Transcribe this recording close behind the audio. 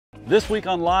This week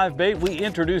on Live Bait, we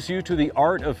introduce you to the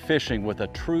art of fishing with a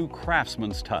true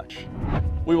craftsman's touch.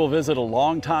 We will visit a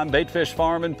longtime bait fish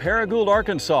farm in Paragould,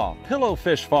 Arkansas, Pillow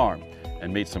Fish Farm,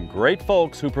 and meet some great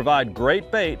folks who provide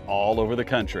great bait all over the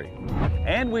country.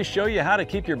 And we show you how to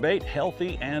keep your bait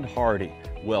healthy and hardy.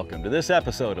 Welcome to this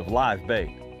episode of Live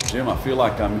Bait. Jim, I feel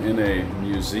like I'm in a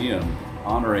museum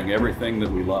honoring everything that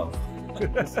we love.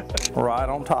 Right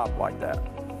on top like that.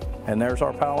 And there's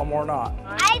our Palomar knot.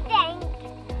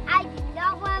 I do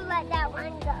not want to let that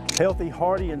one go. Healthy,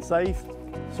 hardy, and safe,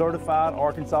 certified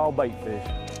Arkansas bait fish.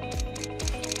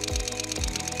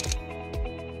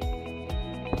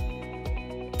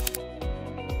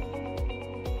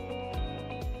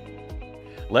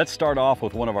 Let's start off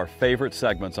with one of our favorite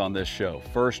segments on this show,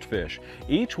 First Fish.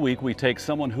 Each week we take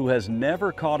someone who has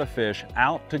never caught a fish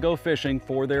out to go fishing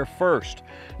for their first.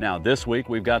 Now this week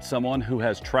we've got someone who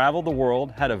has traveled the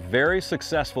world, had a very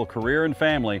successful career and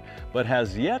family, but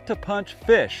has yet to punch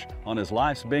fish on his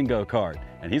life's bingo card.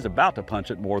 And he's about to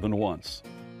punch it more than once.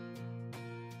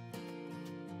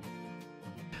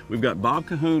 We've got Bob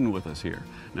Cahoon with us here.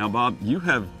 Now Bob, you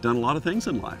have done a lot of things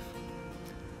in life,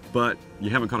 but you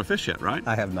haven't caught a fish yet, right?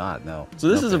 I have not, no. So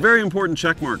this is a very important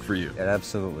check mark for you. It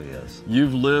absolutely is.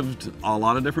 You've lived a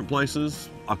lot of different places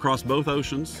across both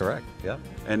oceans. Correct, yeah.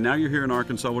 And now you're here in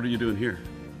Arkansas. What are you doing here?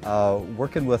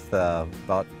 Working with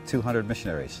about 200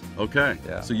 missionaries. Okay,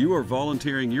 Yeah. So you are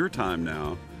volunteering your time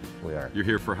now. We are. You're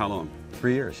here for how long?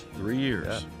 3 years. 3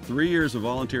 years. Yeah. 3 years of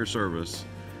volunteer service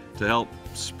to help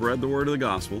spread the word of the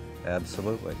gospel.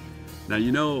 Absolutely. Now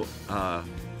you know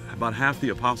about half the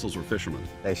apostles were fishermen.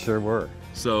 They sure were.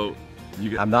 So you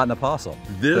get I'm not an apostle.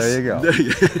 this. There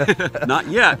you go. Not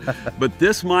yet, but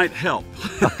this might help.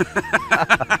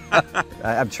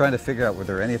 I'm trying to figure out were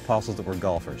there any apostles that were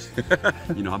golfers?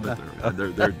 You know, I bet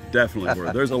there definitely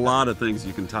were. There's a lot of things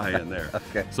you can tie in there.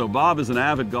 Okay. So Bob is an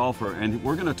avid golfer, and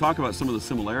we're going to talk about some of the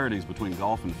similarities between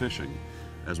golf and fishing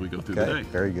as we go through the day.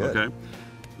 Very good. Okay.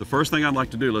 The first thing I'd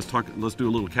like to do, let's do a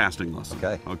little casting lesson.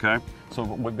 Okay. Okay. So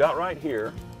what we've got right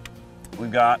here,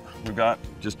 we've got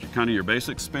just kind of your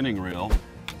basic spinning reel.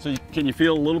 So can you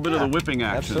feel a little bit of the whipping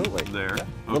action absolutely. there?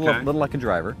 Yeah. Okay. Little like a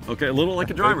driver. Okay, a little like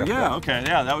a driver. There you go. Yeah, okay.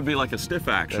 Yeah, that would be like a stiff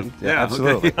action. Yeah,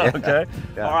 absolutely. Okay. Okay.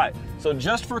 Yeah. All right. So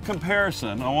just for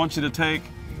comparison, I want you to take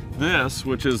this,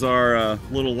 which is our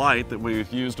little light that we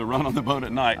use to run on the boat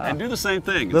at night, and do the same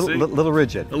thing. Little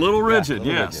rigid. A little rigid,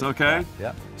 Yeah, yes. rigid. Okay.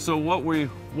 Yeah. So what we're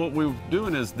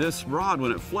doing is this rod,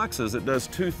 when it flexes, it does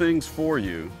two things for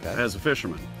you as a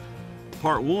fisherman.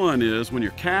 Part one is when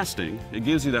you're casting, it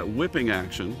gives you that whipping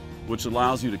action, which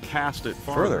allows you to cast it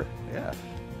farther. Yeah.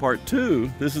 Part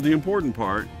two, this is the important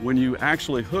part, when you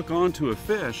actually hook onto a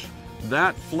fish,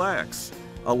 that flex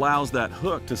allows that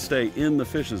hook to stay in the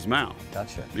fish's mouth.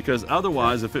 Gotcha. Because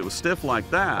otherwise, if it was stiff like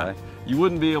that, Right. you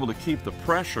wouldn't be able to keep the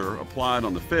pressure applied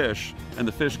on the fish, and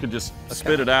the fish could just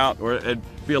spit it out, or it'd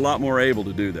be a lot more able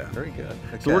to do that. Very good.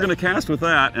 Okay. So we're going to cast with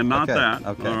that and not Okay. that.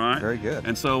 Okay. All right. Very good.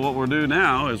 And so what we'll do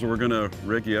now is we're going to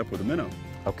rig you up with a minnow.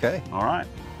 Okay. All right.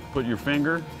 Put your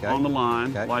finger Okay. on the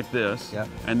line Okay. like this. Yeah.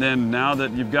 And then now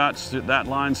that you've got that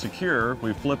line secure,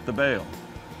 we flip the bail.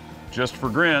 Just for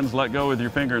grins, let go with your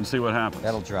finger and see what happens.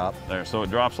 That'll drop. There, so it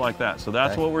drops like that. So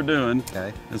that's Okay. what we're doing.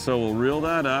 Okay. And so we'll reel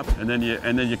that up, and then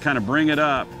you kind of bring it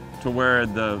up to where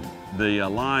the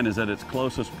line is at its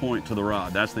closest point to the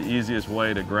rod. That's the easiest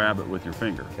way to grab it with your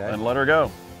finger. Okay. And let her go.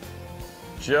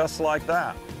 Just like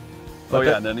that. Oh Okay.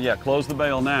 yeah, and then close the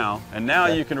bail now, and now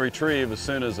Okay. you can retrieve as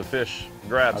soon as a fish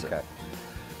grabs Okay. it.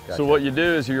 Gotcha. So what you do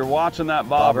is you're watching that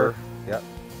bobber. Yep.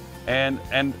 And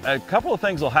a couple of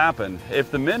things will happen. If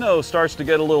the minnow starts to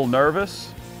get a little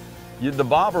nervous, the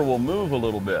bobber will move a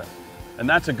little bit. And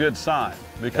that's a good sign,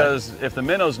 because if the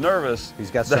minnow's nervous, He's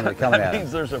got somebody coming at that him.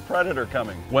 means there's a predator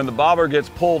coming. When the bobber gets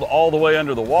pulled all the way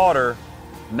under the water,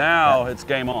 now it's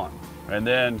game on. And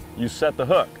then you set the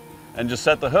hook. And just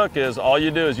set the hook is, all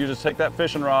you do is you just take that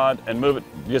fishing rod and move it,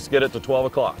 just get it to 12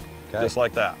 o'clock. Okay. Just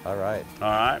like that. All right.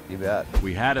 All right? You bet.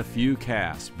 We had a few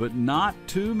casts, but not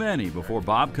too many before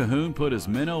Bob Cahoon put his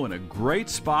minnow in a great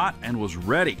spot and was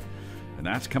ready. And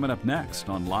that's coming up next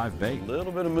on Live Bait. A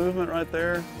little bit of movement right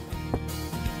there.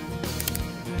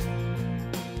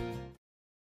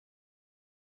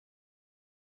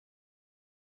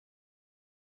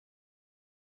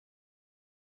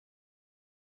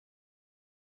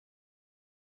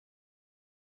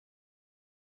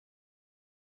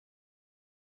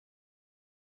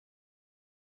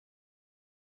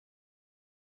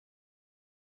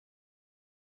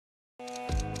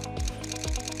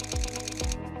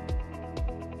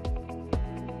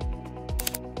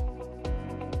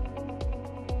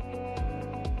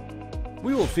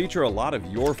 We will feature a lot of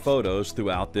your photos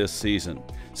throughout this season.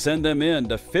 Send them in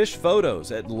to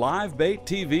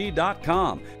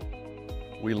fishphotos@livebaittv.com.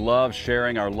 We love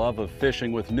sharing our love of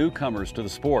fishing with newcomers to the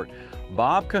sport.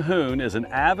 Bob Cahoon is an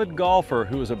avid golfer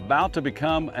who is about to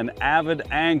become an avid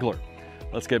angler.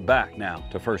 Let's get back now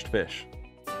to First Fish.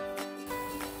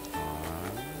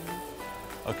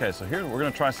 Okay, so here we're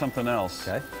going to try something else.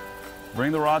 Okay.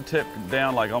 Bring the rod tip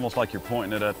down almost like you're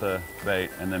pointing it at the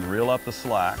bait, and then reel up the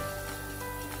slack.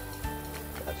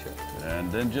 Gotcha.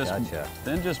 And then just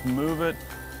move it.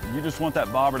 You just want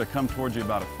that bobber to come towards you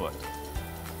about a foot.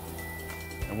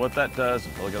 And what that does,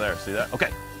 look at there, see that?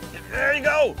 Okay, there you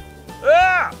go.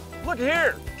 Ah, look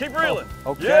here, keep reeling.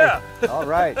 Oh, okay. Yeah. All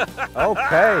right.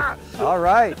 Okay. All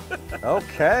right.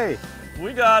 Okay.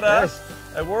 We got us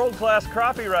a world-class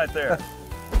crappie right there.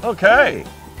 Okay.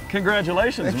 Hey.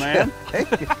 Congratulations, man.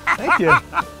 Thank you. Thank you.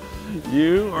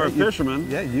 You are a fisherman.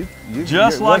 Yeah, you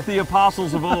just like the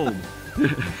apostles of old.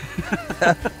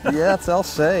 Yes, I'll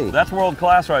say. That's world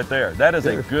class right there. That is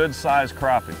a good sized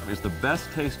crappie. It's the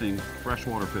best tasting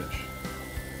freshwater fish.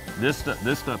 This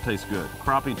stuff tastes good.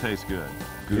 Crappie tastes good.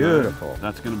 Beautiful.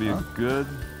 That's going to be a good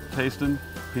tasting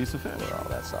piece of fish. Oh,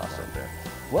 that's awesome.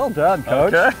 Well done,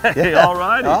 Coach. Okay, Yeah. all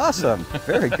righty. Awesome.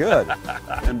 Very good.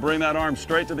 And bring that arm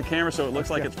straight to the camera so it looks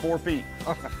like it's 4 feet.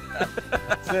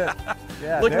 That's it.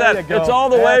 Yeah, Look at there that. you go. It's all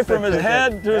the way That's from it. his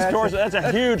head to his torso. That's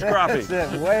a huge crappie.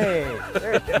 That's it. Way.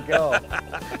 There you go.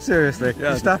 Seriously.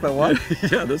 Yeah. You stop at what?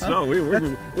 Yeah, that's no. We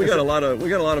got a lot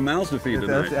of mouths to feed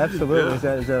tonight. Absolutely.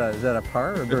 Yeah. Is that a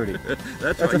par or a birdie?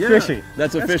 That's a yeah. fishy.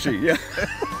 That's a fishy. Yeah.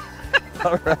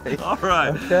 All right. All right.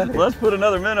 Okay. Let's put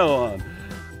another minnow on.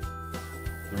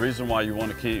 The reason why you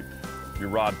want to keep your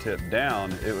rod tip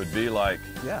down, it would be like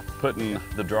putting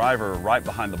the driver right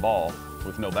behind the ball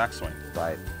with no backswing.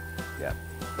 Right. Yeah.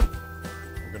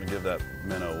 We're going to give that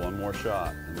minnow one more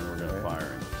shot, and then we're going to fire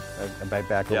him.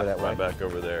 Back over that way. Right back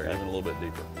over there, even a little bit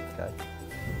deeper. Okay.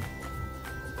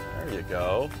 There you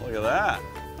go. Look at that.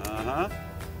 Uh-huh.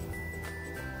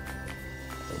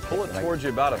 Pull it towards you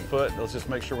about a foot. Let's just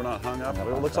make sure we're not hung up.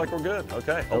 It looks like we're good.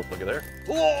 Okay. Oh, look at there.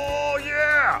 Oh,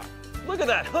 yeah! Look at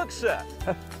that hook set.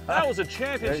 That was a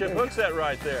championship hook set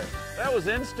right there. That was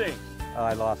instinct. Oh,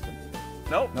 I lost him.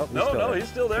 Nope. He's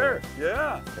still there.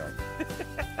 Yeah. Okay.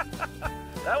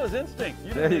 That was instinct.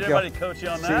 You didn't need anybody to coach you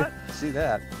on that. See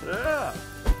that? Yeah.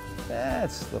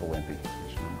 That's a little wimpy.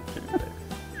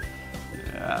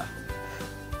 Yeah.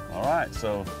 All right,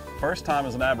 so first time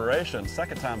is an aberration,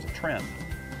 second time's a trend.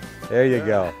 There you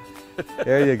go.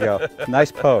 There you go.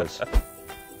 Nice pose.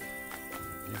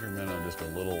 Give your minnow just a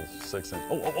little 6-inch.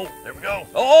 Oh, there we go.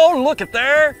 Oh, look at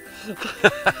there.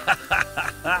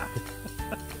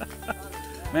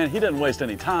 Man, he didn't waste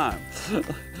any time.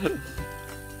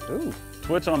 Ooh.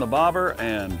 Twitch on the bobber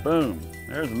and boom,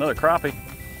 there's another crappie.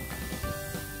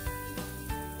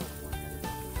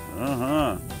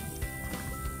 Uh-huh.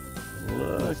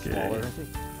 Look at it.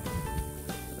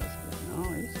 No,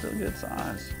 he's still good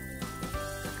size.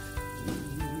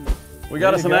 We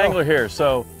got us an angler here.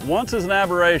 So once is an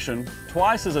aberration,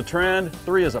 twice is a trend,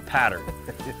 3 is a pattern.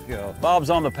 There you go. Bob's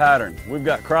on the pattern. We've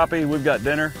got crappie, we've got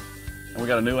dinner, and we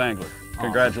got a new angler.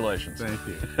 Congratulations. Thank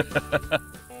you.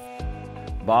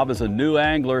 Bob is a new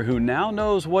angler who now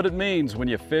knows what it means when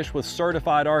you fish with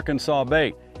certified Arkansas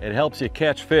bait. It helps you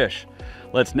catch fish.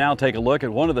 Let's now take a look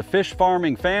at one of the fish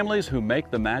farming families who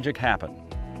make the magic happen.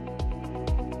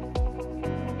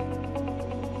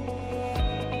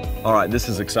 All right, this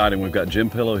is exciting. We've got Jim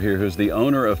Pillow here, who's the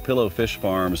owner of Pillow Fish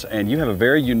Farms, and you have a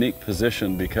very unique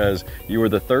position because you were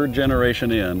the 3rd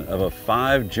generation in of a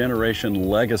 5-generation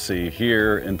legacy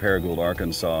here in Paragould,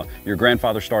 Arkansas. Your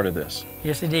grandfather started this.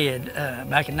 Yes, he did,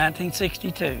 back in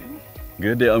 1962.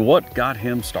 Good deal. And what got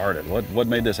him started? What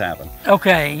made this happen?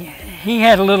 Okay, he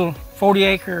had a little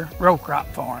 40-acre row crop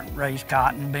farm, raised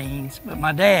cotton, beans, but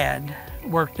my dad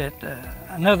worked at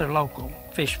another local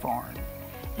fish farm,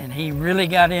 and he really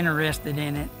got interested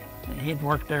in it. He'd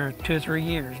worked there 2 or 3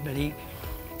 years, but he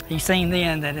seen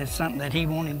then that it's something that he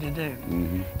wanted to do.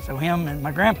 Mm-hmm. So him and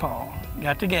my grandpa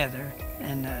got together,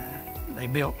 and they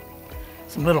built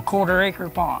some little 1/4-acre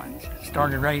ponds,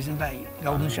 started raising bait,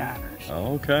 golden shiners.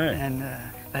 Okay. And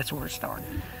that's where it started.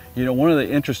 You know, one of the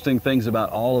interesting things about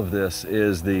all of this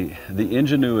is the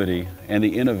ingenuity and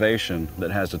the innovation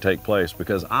that has to take place,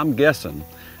 because I'm guessing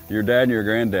your dad and your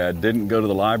granddad didn't go to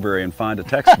the library and find a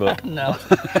textbook. No,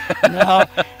 no,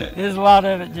 there's a lot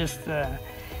of it just,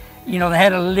 you know, they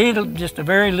had just a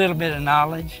very little bit of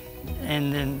knowledge,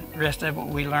 and then the rest of it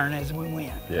we learned as we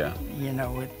went. Yeah. You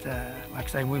know, like I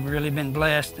say, we've really been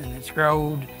blessed, and it's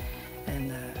grown,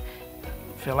 and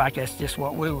feel like that's just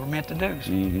what we were meant to do.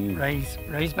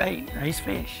 Raise bait, raise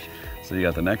fish. So you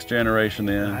got the next generation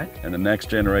in, Right. and the next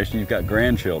generation, you've got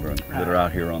grandchildren that are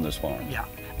out here on this farm. Yeah,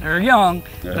 they're young,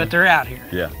 but they're out here.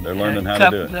 Yeah, they're learning how to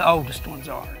do it. The oldest ones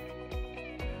are.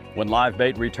 When Live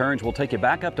Bait returns, we'll take you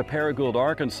back up to Paragould,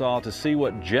 Arkansas to see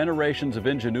what generations of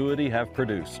ingenuity have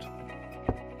produced.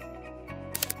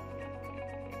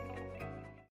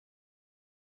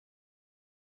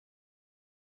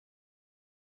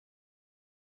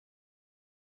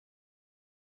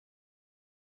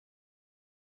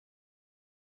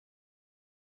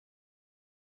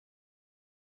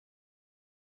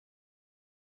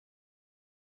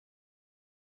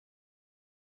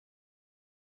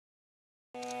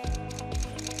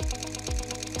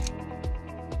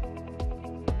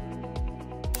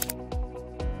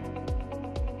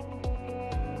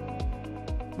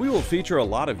 We will feature a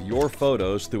lot of your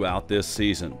photos throughout this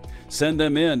season. Send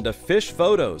them in to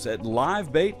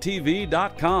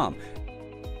fishphotos@livebaittv.com.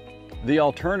 The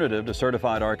alternative to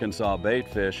certified Arkansas bait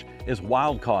fish is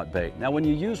wild-caught bait. Now, when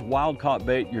you use wild-caught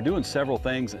bait, you're doing several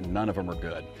things and none of them are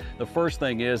good. The first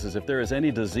thing is if there is any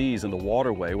disease in the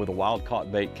waterway where the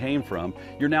wild-caught bait came from,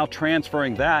 you're now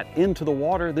transferring that into the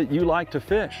water that you like to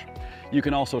fish. You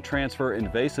can also transfer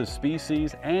invasive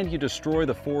species and you destroy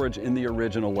the forage in the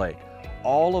original lake.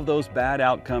 All of those bad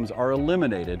outcomes are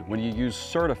eliminated when you use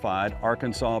certified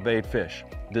Arkansas bait fish.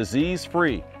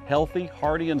 Disease-free, healthy,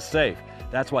 hardy, and safe.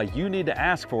 That's why you need to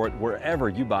ask for it wherever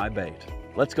you buy bait.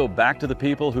 Let's go back to the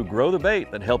people who grow the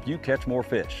bait that help you catch more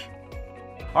fish.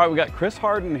 All right, we got Chris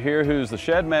Harden here, who's the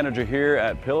shed manager here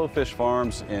at Pillow Fish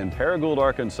Farms in Paragould,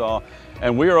 Arkansas.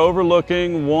 And we are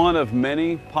overlooking one of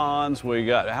many ponds. We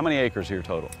got, how many acres here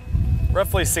total?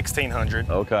 Roughly 1,600.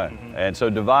 Okay, and so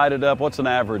divided up, what's an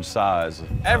average size?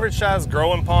 Average size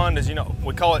growing pond is,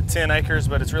 we call it 10 acres,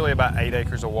 but it's really about 8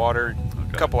 acres of water,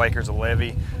 a couple acres of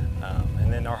levee,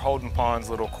 and then our holding ponds,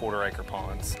 little 1/4 acre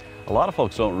ponds. A lot of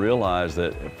folks don't realize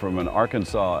that from an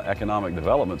Arkansas economic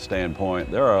development standpoint,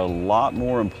 there are a lot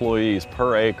more employees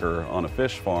per acre on a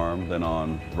fish farm than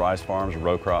on rice farms or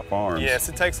row crop farms. Yes,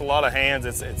 it takes a lot of hands.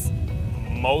 It's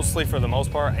mostly, for the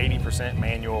most part, 80%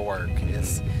 manual work.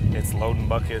 It's loading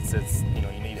buckets. It's you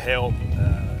need help.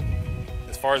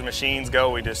 As far as machines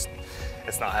go, it's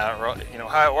not how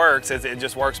it works. It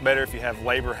just works better if you have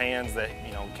labor hands that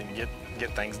can get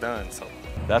things done. So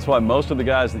that's why most of the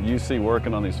guys that you see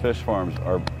working on these fish farms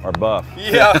are buff.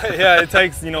 Yeah, yeah. It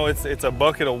takes it's a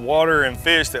bucket of water and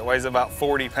fish that weighs about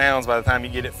 40 pounds by the time you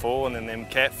get it full, and then them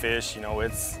catfish,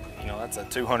 that's a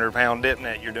 200-pound dip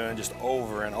net you're doing just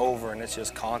over and over, and it's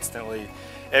just constantly,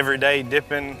 every day,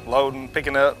 dipping, loading,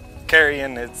 picking up,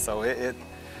 carrying it. So it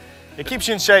keeps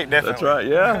you in shape, definitely. That's right,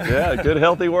 yeah, good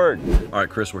healthy work. All right,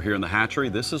 Chris, we're here in the hatchery.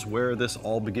 This is where this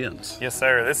all begins. Yes,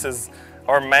 sir. This is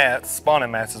our mats,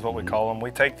 spawning mats is what we call them. We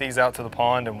take these out to the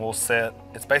pond and we'll set,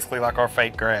 it's basically like our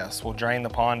fake grass. We'll drain the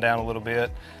pond down a little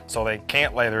bit so they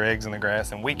can't lay their eggs in the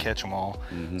grass and we catch them all.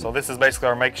 So this is basically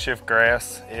our makeshift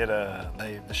grass.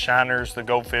 The shiners, the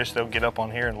goldfish, they'll get up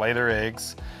on here and lay their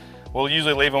eggs. We'll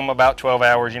usually leave them about 12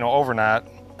 hours, overnight,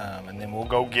 and then we'll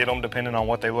go get them depending on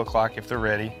what they look like if they're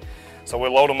ready. So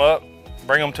we'll load them up,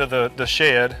 bring them to the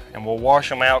shed, and we'll wash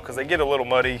them out because they get a little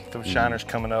muddy, the shiners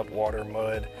coming up, water,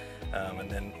 mud. And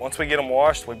then once we get them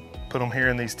washed, we put them here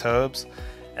in these tubs,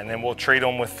 and then we'll treat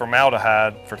them with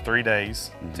formaldehyde for 3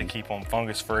 days to keep them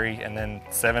fungus free, and then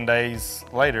 7 days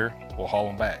later, we'll haul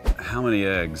them back. How many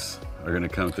eggs are going to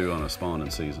come through on a spawning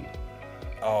season?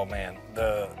 Oh man,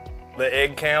 the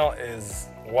egg count is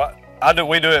what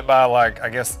we do it by, like, I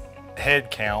guess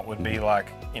head count would be like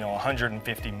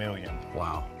 150 million.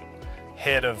 Wow.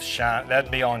 Head of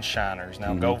that'd be on shiners.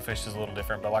 Now goldfish is a little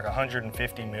different, but like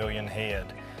 150 million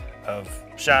head of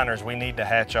shiners we need to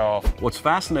hatch off. What's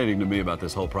fascinating to me about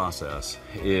this whole process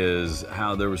is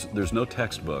how there's no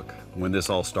textbook when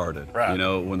this all started. Right.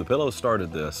 When the Pillows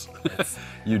started this,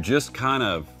 you just kind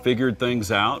of figured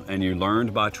things out and you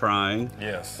learned by trying.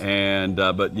 Yes. And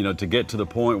but to get to the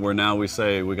point where now we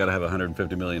say we got to have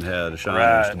 150 million head of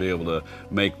shiners to be able to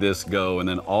make this go, and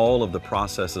then all of the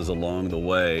processes along the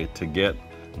way to get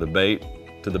the bait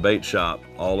to the bait shop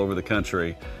all over the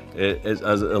country. It's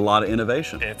a lot of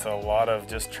innovation. It's a lot of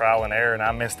just trial and error, and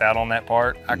I missed out on that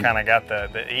part. I kind of got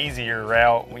the easier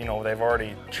route. They've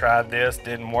already tried this,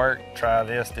 didn't work, try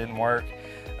this, didn't work.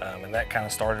 And that kind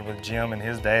of started with Jim and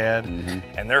his dad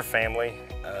and their family.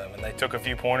 And they took a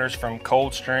few pointers from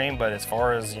Coldstream, but as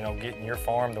far as, getting your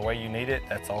farm the way you need it,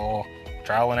 that's all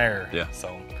trial and error. Yeah.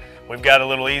 So we've got a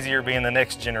little easier being the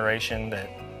next generation that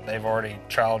they've already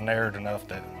trialed and errored enough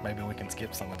that maybe we can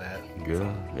skip some of that. Good.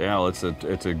 Yeah, well,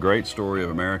 it's a great story of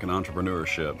American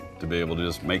entrepreneurship to be able to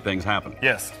just make things happen.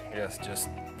 Yes, just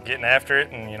getting after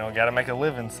it, and got to make a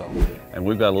living. So. And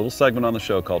we've got a little segment on the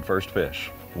show called First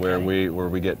Fish, where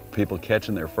we get people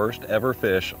catching their first ever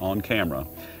fish on camera,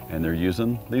 and they're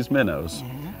using these minnows,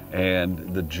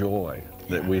 and the joy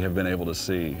that we have been able to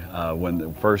see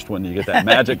when you get that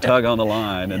magic tug on the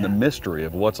line and the mystery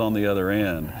of what's on the other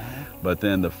end. But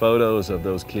then the photos of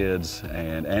those kids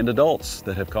and adults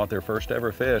that have caught their first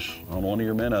ever fish on one of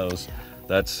your minnows,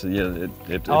 that's, it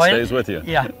stays with you.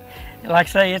 Yeah, like I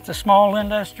say, it's a small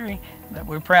industry, but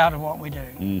we're proud of what we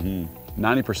do.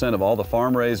 90% of all the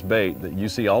farm-raised bait that you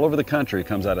see all over the country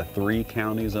comes out of 3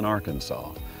 counties in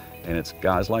Arkansas. And it's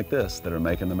guys like this that are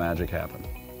making the magic happen.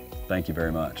 Thank you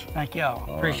very much. Thank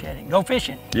y'all. Appreciate it. Go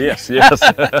fishing. Yes.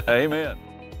 Amen.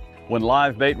 When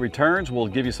Live Bait returns, we'll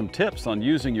give you some tips on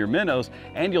using your minnows,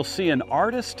 and you'll see an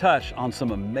artist's touch on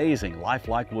some amazing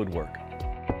lifelike woodwork.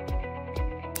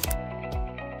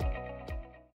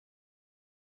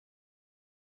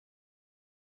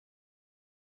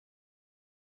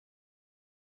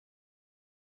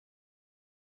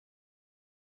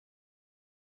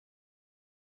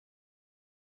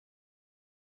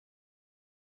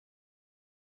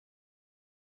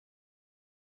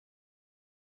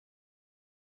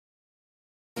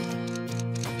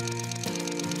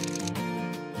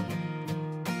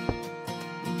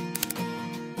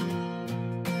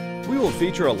 We will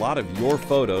feature a lot of your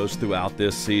photos throughout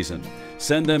this season.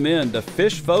 Send them in to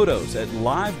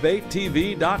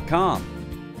fishphotos@livebaittv.com.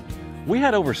 We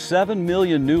had over 7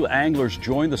 million new anglers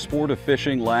join the sport of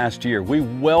fishing last year. We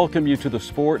welcome you to the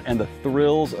sport and the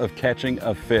thrills of catching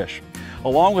a fish.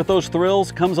 Along with those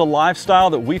thrills comes a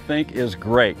lifestyle that we think is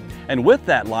great. And with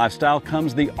that lifestyle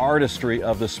comes the artistry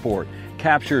of the sport,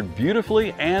 captured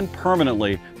beautifully and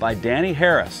permanently by Danny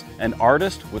Harris, an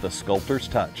artist with a sculptor's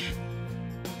touch.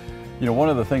 One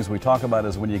of the things we talk about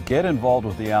is when you get involved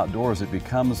with the outdoors, it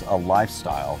becomes a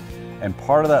lifestyle. And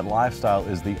part of that lifestyle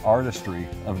is the artistry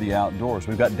of the outdoors.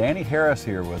 We've got Danny Harris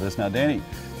here with us. Now, Danny,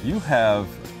 you have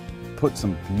put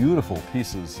some beautiful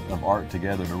pieces of art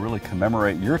together to really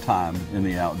commemorate your time in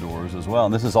the outdoors as well.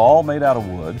 And this is all made out of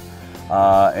wood,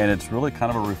 and it's really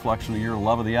kind of a reflection of your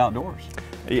love of the outdoors.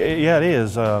 Yeah, it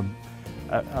is. I've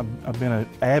been an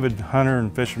avid hunter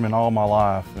and fisherman all my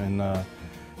life, and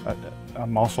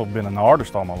I've also been an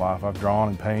artist all my life. I've drawn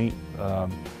and paint,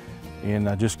 and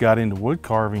I just got into wood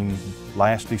carving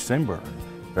last December.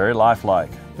 Very lifelike.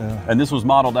 And this was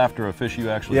modeled after a fish you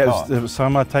actually caught. Yeah, it was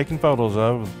some I'd taken photos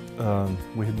of.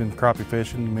 We had been crappie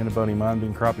fishing. Me and a buddy of mine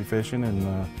been crappie fishing,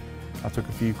 and I took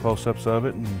a few close-ups of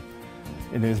it. And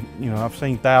it is, I've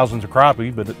seen thousands of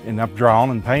crappie, and I've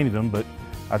drawn and painted them, but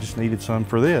I just needed some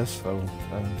for this, so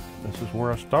this is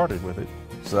where I started with it.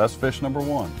 So that's fish number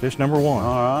one. Fish number one.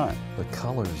 All right. The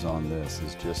colors on this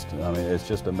is just, it's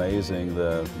just amazing.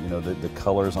 The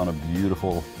colors on a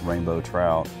beautiful rainbow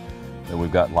trout that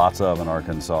we've got lots of in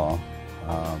Arkansas.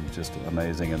 Just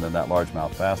amazing. And then that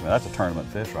largemouth bass, that's a tournament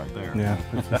fish right there. Yeah.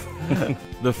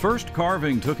 The first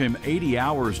carving took him 80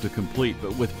 hours to complete,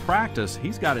 but with practice,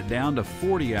 he's got it down to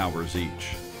 40 hours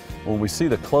each. When we see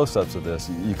the close-ups of this,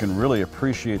 you can really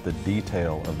appreciate the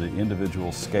detail of the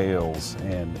individual scales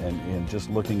and just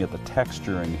looking at the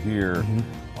texturing here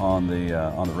on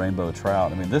the rainbow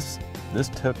trout. I mean, this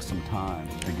took some time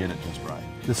to get it just right.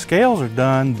 The scales are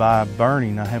done by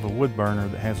burning. I have a wood burner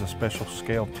that has a special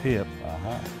scale tip.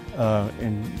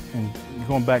 And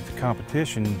going back to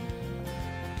competition,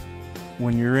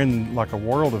 when you're in like a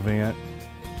world event,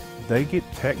 they get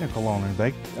technical on it.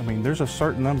 There's a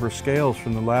certain number of scales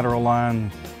from the lateral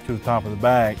line to the top of the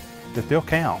back that they'll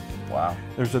count. Wow.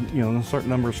 There's a certain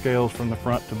number of scales from the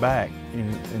front to back,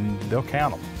 and they'll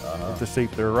count them to see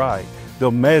if they're right.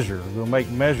 They'll measure. They'll make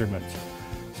measurements.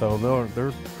 So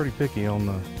they're pretty picky on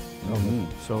the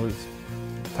so it's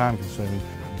time consuming.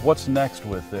 What's next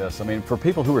with this? I mean, for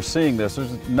people who are seeing this,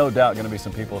 there's no doubt going to be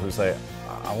some people who say,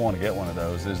 I want to get one of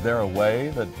those. Is there a way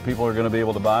that people are going to be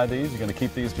able to buy these? You're going to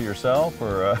keep these to yourself,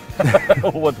 or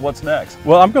what's next?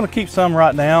 Well, I'm going to keep some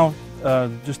right now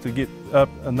just to get up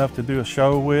enough to do a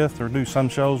show with, or do some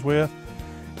shows with.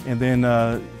 And then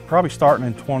probably starting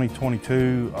in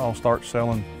 2022, I'll start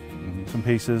selling some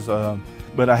pieces.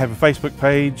 But I have a Facebook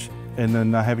page, and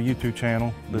then I have a YouTube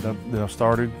channel that I've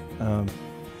started.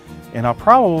 And I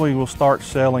probably will start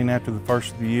selling after the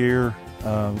first of the year.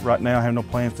 Right now I have no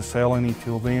plans to sell any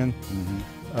till then,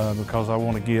 because I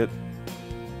want to get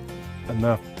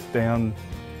enough done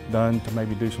to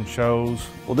maybe do some shows.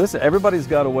 Well, everybody's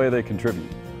got a way they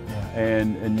contribute. Yeah.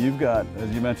 And you've got, as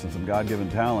you mentioned, some God-given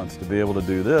talents to be able to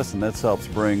do this, and this helps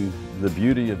bring the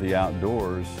beauty of the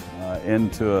outdoors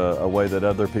into a way that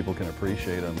other people can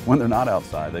appreciate them when they're not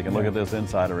outside. They can look at this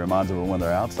inside, it reminds them of when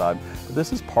they're outside. But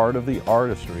this is part of the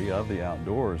artistry of the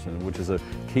outdoors, and which is a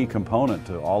key component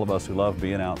to all of us who love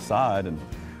being outside, and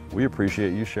we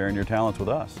appreciate you sharing your talents with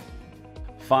us.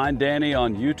 Find Danny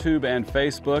on YouTube and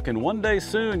Facebook, and one day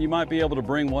soon you might be able to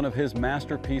bring one of his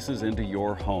masterpieces into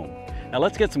your home. Now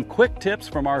let's get some quick tips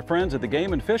from our friends at the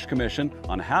Game and Fish Commission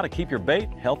on how to keep your bait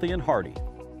healthy and hardy.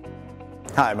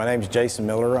 Hi, my name is Jason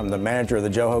Miller. I'm the manager of the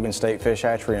Joe Hogan State Fish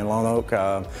Hatchery in Lone Oak.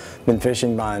 Been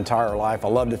fishing my entire life. I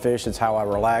love to fish, it's how I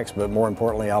relax, but more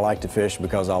importantly, I like to fish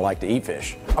because I like to eat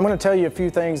fish. I'm going to tell you a few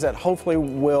things that hopefully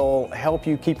will help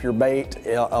you keep your bait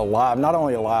alive, not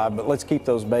only alive, but let's keep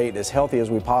those bait as healthy as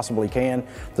we possibly can.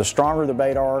 The stronger the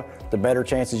bait are, the better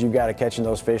chances you've got of catching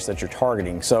those fish that you're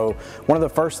targeting. So one of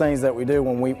the first things that we do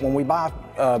when we buy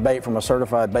bait from a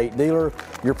certified bait dealer,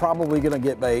 you're probably going to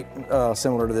get bait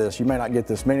similar to this. You may not get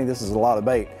this many, this is a lot of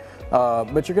bait,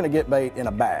 but you're going to get bait in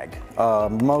a bag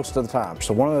most of the time.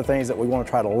 So one of the things that we want to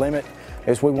try to limit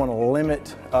is we want to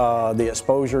limit the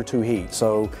exposure to heat.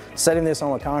 So setting this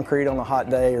on the concrete on a hot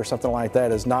day or something like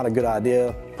that is not a good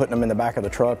idea. Putting them in the back of the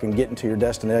truck and getting to your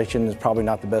destination is probably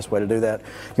not the best way to do that.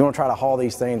 You want to try to haul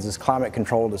these things as climate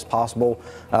controlled as possible.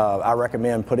 I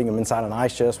recommend putting them inside an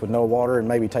ice chest with no water and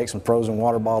maybe take some frozen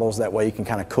water bottles. That way you can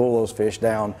kind of cool those fish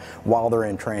down while they're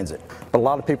in transit. But a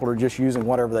lot of people are just using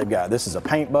whatever they've got. This is a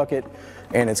paint bucket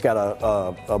and it's got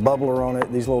a bubbler on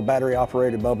it. These little battery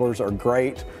operated bubblers are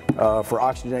great for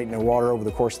oxygenating the water over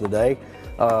the course of the day.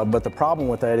 But the problem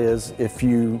with that is if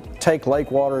you take lake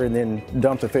water and then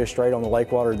dump the fish straight on the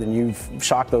lake water, then you've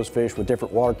shocked those fish with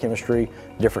different water chemistry,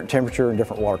 different temperature, and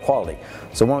different water quality.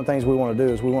 So one of the things we want to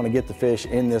do is we want to get the fish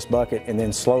in this bucket and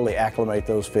then slowly acclimate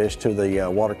those fish to the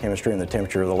water chemistry and the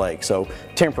temperature of the lake. So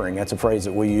tempering, that's a phrase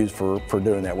that we use for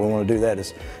doing that. We want to do that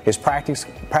as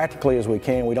practically as we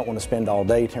can. We don't want to spend all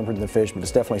day tempering the fish, but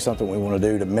it's definitely something we want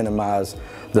to do to minimize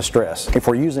the stress. If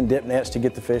we're using dip nets to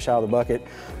get the fish out of the bucket,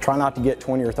 try not to get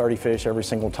 20 or 30 fish every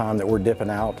single time that we're dipping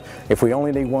out. If we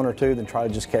only need 1 or 2, then try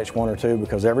to just catch 1 or 2,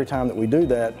 because every time that we do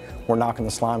that, we're knocking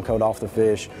the slime coat off the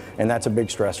fish, and that's a big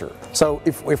stressor. So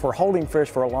if we're holding fish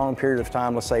for a long period of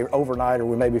time, let's say overnight, or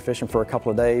we may be fishing for a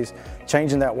couple of days,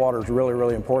 changing that water is really,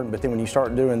 really important. But then when you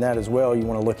start doing that as well, you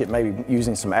want to look at maybe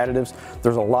using some additives.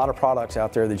 There's a lot of products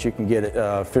out there that you can get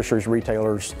at fisheries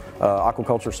retailers,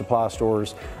 aquaculture supply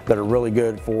stores that are really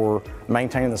good for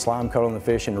maintaining the slime coat on the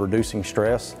fish and reducing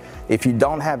stress. If you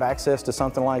don't have access to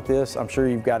something like this, I'm sure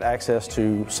you've got access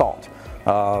to salt.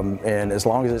 And as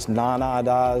long as it's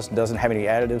non-iodized, doesn't have any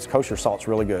additives, kosher salt's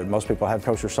really good. Most people have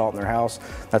kosher salt in their house.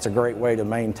 That's a great way to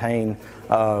maintain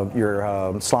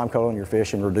your slime coat on your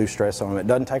fish and reduce stress on them. It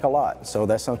doesn't take a lot, so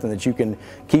that's something that you can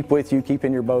keep with you, keep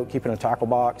in your boat, keep in a tackle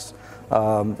box.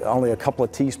 Only a couple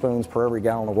of teaspoons per every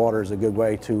gallon of water is a good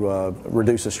way to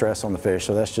reduce the stress on the fish.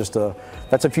 So that's just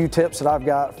that's a few tips that I've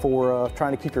got for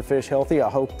trying to keep your fish healthy.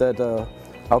 I hope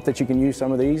that you can use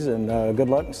some of these, and good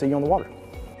luck and see you on the water.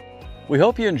 We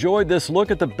hope you enjoyed this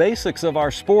look at the basics of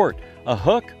our sport, a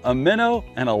hook, a minnow,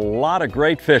 and a lot of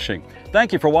great fishing.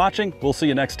 Thank you for watching. We'll see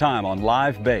you next time on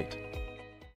Live Bait.